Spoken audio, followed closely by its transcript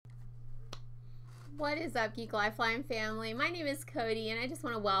What is up, Geek Lifeline family? My name is Cody, and I just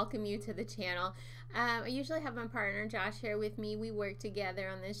want to welcome you to the channel. I usually have my partner Josh here with me. We work together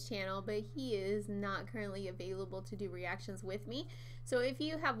on this channel, but he is not currently available to do reactions with me. So if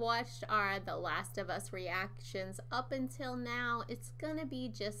you have watched our The Last of Us reactions up until now, it's gonna be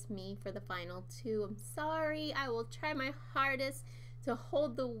just me for the final two. I'm sorry. I will try my hardest to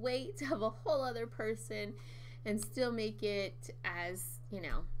hold the weight of a whole other person and still make it as, you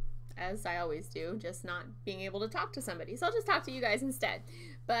know, as I always do, just not being able to talk to somebody. So I'll just talk to you guys instead.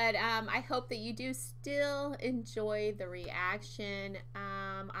 But I hope that you do still enjoy the reaction.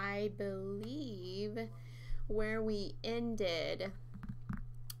 I believe where we ended,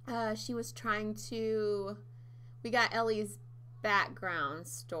 she was trying to, we got Ellie's background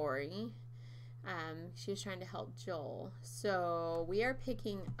story. She was trying to help Joel. So we are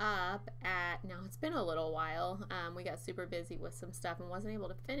picking up at, now it's been a little while. We got super busy with some stuff and wasn't able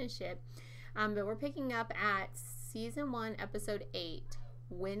to finish it. But we're picking up at season 1, episode 8,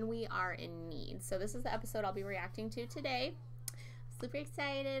 When We Are in Need. So this is the episode I'll be reacting to today. Super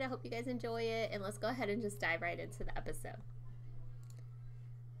excited. I hope you guys enjoy it. And let's go ahead and just dive right into the episode.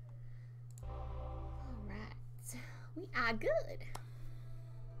 All right. We are good.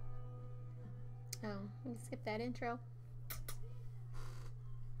 Oh, let me skip that intro.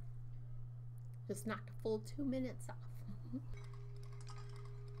 Just knocked a full 2 minutes off.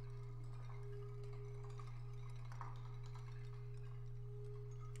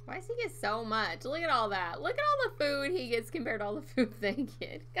 Why does he get so much? Look at all that. Look at all the food he gets compared to all the food they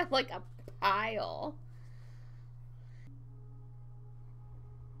get. Got like a pile.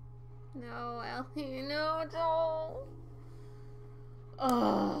 No, Ellie, no, don't.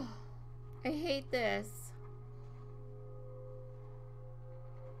 Oh. I hate this.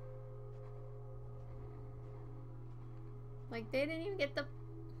 Like, they didn't even get the...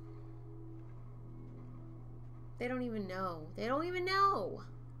 They don't even know. They don't even know.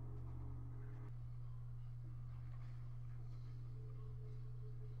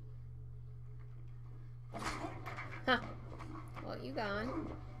 Huh. Well, you gone.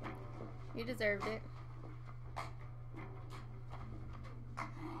 You deserved it.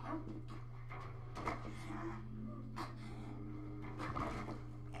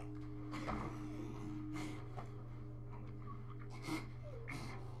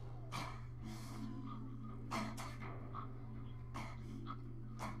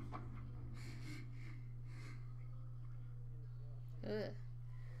 Ugh.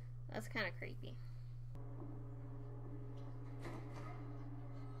 That's kind of creepy.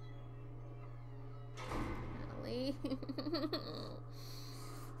 Ellie.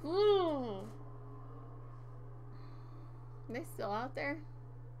 Ooh. Are they still out there?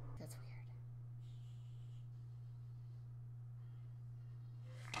 That's weird.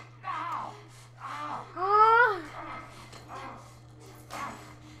 Ow! Ow! Ah!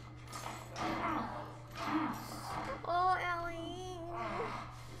 Oh, Ellie.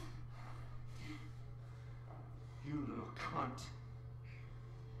 You little cunt.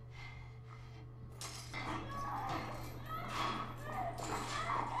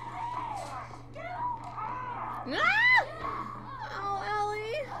 Ah! Oh,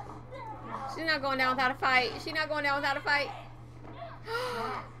 Ellie. She's not going down without a fight. She's not going down without a fight.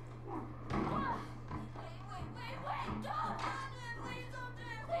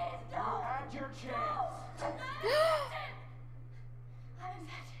 Had your chance. I'm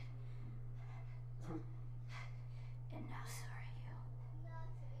infected. And now so are you.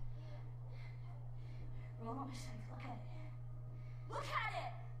 Roll on my stomach. Look at it. Look at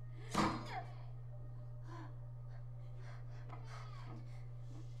it!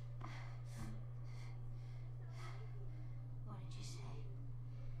 What did you say?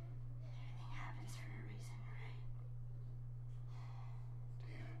 Everything happens for a reason, right?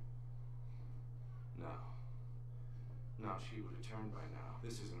 David. No. No, she would have turned by now.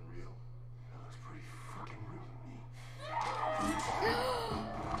 This isn't real. That looks pretty fucking real to me.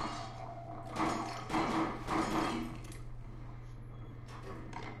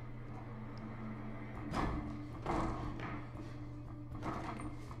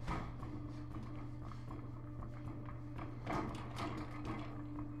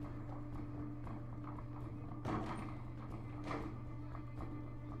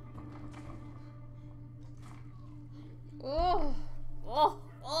 Oh, oh,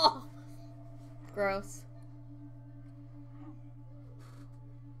 oh. Gross.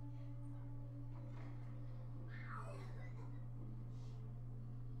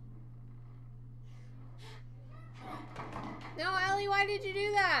 No, Ellie, why did you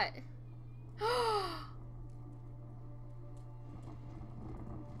do that?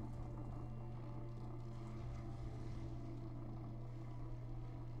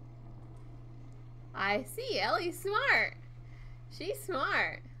 I see. Ellie's smart. She's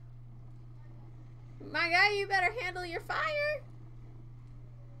smart. My guy, you better handle your fire.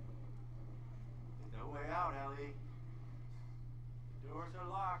 No way out, Ellie. The doors are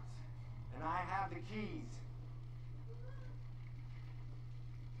locked, and I have the keys.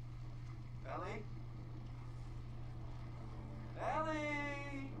 Ellie?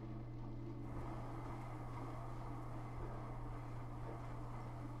 Ellie!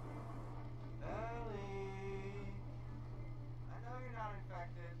 Ellie! I know you're not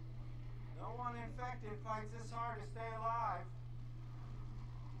infected. No one infected fights this hard to stay alive.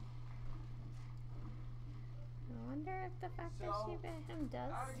 I wonder if the fact that she bit him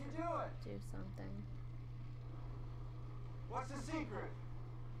does How did you do it? do something. What's the secret?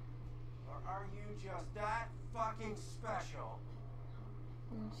 Or are you just that fucking special?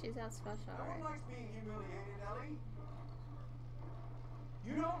 She's that special, No one right? likes being humiliated, Ellie.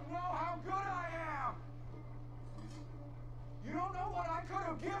 You don't know how good I am! You don't know what I could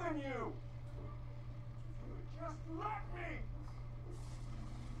have given you! If you would just let me!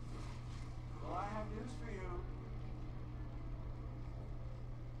 Well, I have news for you.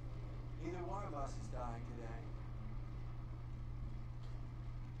 Neither one of us is dying today.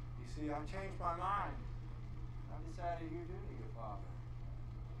 You see, I've changed my mind. I've decided you do need a father.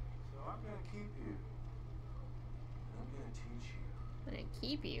 So I'm gonna keep you. And I'm gonna teach you. I'm gonna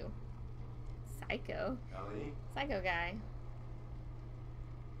keep you. Psycho. Ellie? Psycho guy.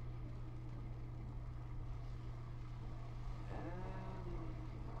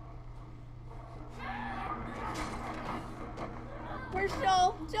 Where's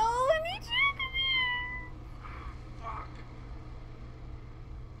Joel? Joel, I need you. Come here. Fuck.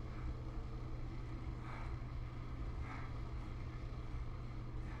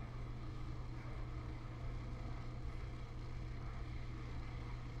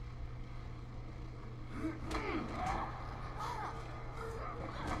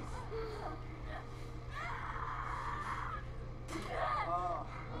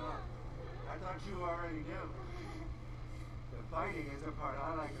 I thought you already knew. The fighting is the part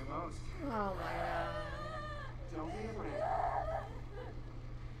I like the most. Oh my god. Don't be afraid.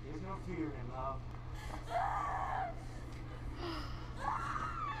 There's no fear in love.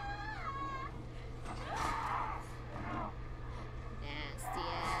 Nasty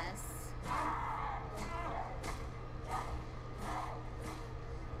ass.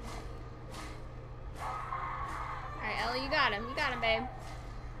 Alright, Ellie, you got him. You got him, babe.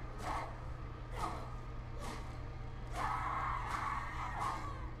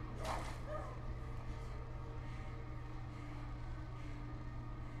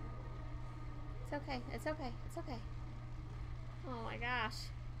 It's okay. It's okay. It's okay. Oh my gosh.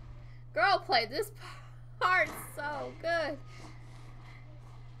 Girl played this part so good.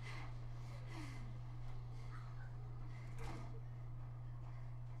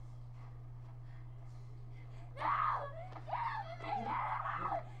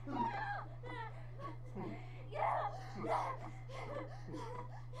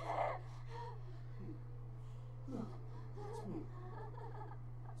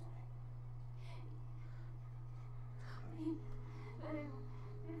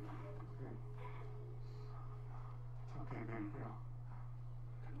 Okay, baby girl.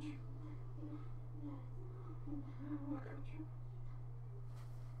 Look at you. Look at you.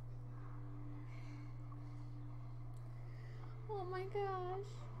 Oh my gosh.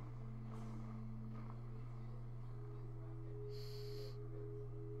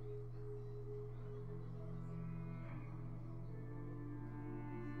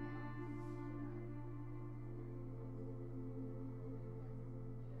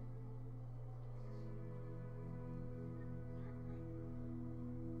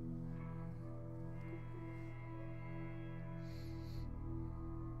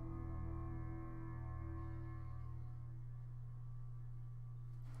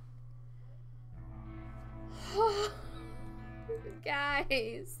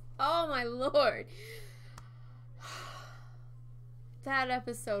 Guys, oh my lord. That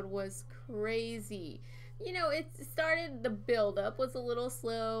episode was crazy. You know, it started, the build up was a little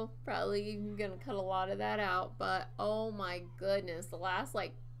slow. Probably gonna cut a lot of that out, but oh my goodness, the last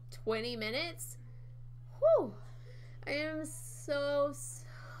like 20 minutes. Whew. I am so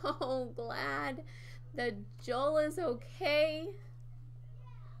glad that Joel is okay.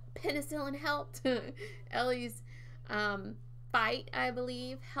 Penicillin helped. Ellie's fight, I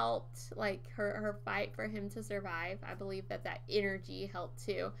believe, helped, like her fight for him to survive. I believe that energy helped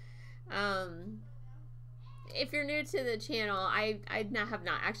too. If you're new to the channel, I have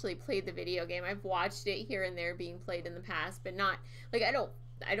not actually played the video game. I've watched it here and there being played in the past, but not, like, I don't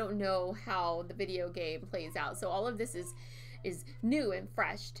I don't know how the video game plays out. So all of this is new and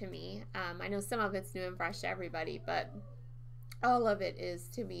fresh to me. I know some of it's new and fresh to everybody, but all of it is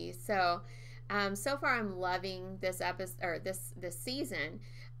to me. So so far I'm loving this episode, or this season.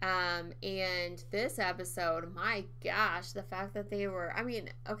 And this episode, my gosh, the fact that they were, I mean,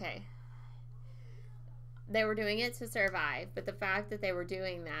 okay, they were doing it to survive, but the fact that they were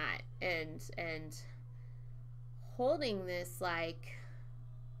doing that and holding this, like,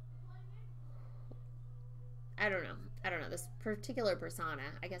 I don't know, this particular persona,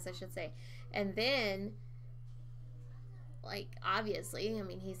 I guess I should say. And then, like, obviously, I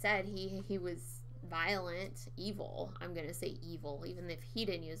mean, he said he was violent, evil. I'm going to say evil, even if he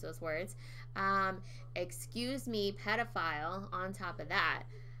didn't use those words. Excuse me, pedophile on top of that.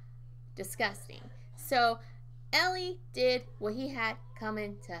 Disgusting. So Ellie did what he had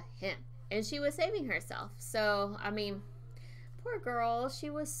coming to him, and she was saving herself. So, I mean, poor girl, she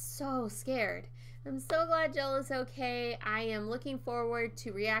was so scared. I'm so glad Jill is okay. I am looking forward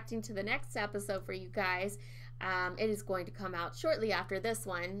to reacting to the next episode for you guys. It is going to come out shortly after this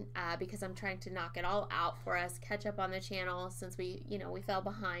one because I'm trying to knock it all out for us, catch up on the channel since we fell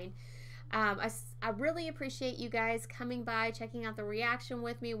behind. I really appreciate you guys coming by, checking out the reaction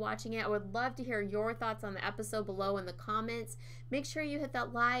with me, watching it. I would love to hear your thoughts on the episode below in the comments. Make sure you hit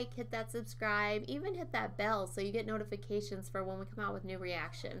that like, hit that subscribe, even hit that bell so you get notifications for when we come out with new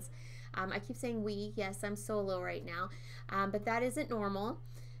reactions. I keep saying we. Yes, I'm solo right now, but that isn't normal.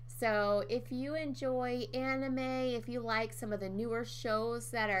 So if you enjoy anime, if you like some of the newer shows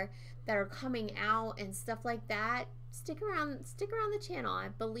that are coming out and stuff like that, stick around the channel. I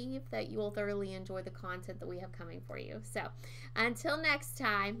believe that you will thoroughly enjoy the content that we have coming for you. So until next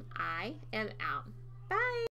time, I am out. Bye.